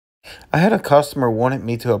I had a customer wanted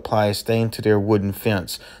me to apply a stain to their wooden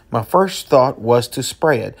fence. My first thought was to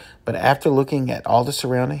spray it, but after looking at all the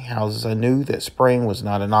surrounding houses, I knew that spraying was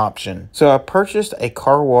not an option. So I purchased a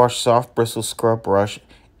car wash soft bristle scrub brush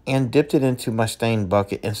and dipped it into my stain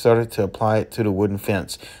bucket and started to apply it to the wooden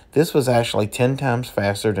fence. This was actually 10 times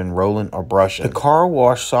faster than rolling or brushing. The car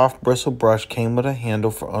wash soft bristle brush came with a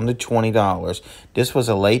handle for under $20. This was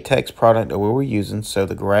a latex product that we were using, so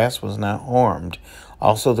the grass was not harmed.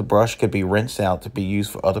 Also, the brush could be rinsed out to be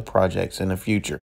used for other projects in the future.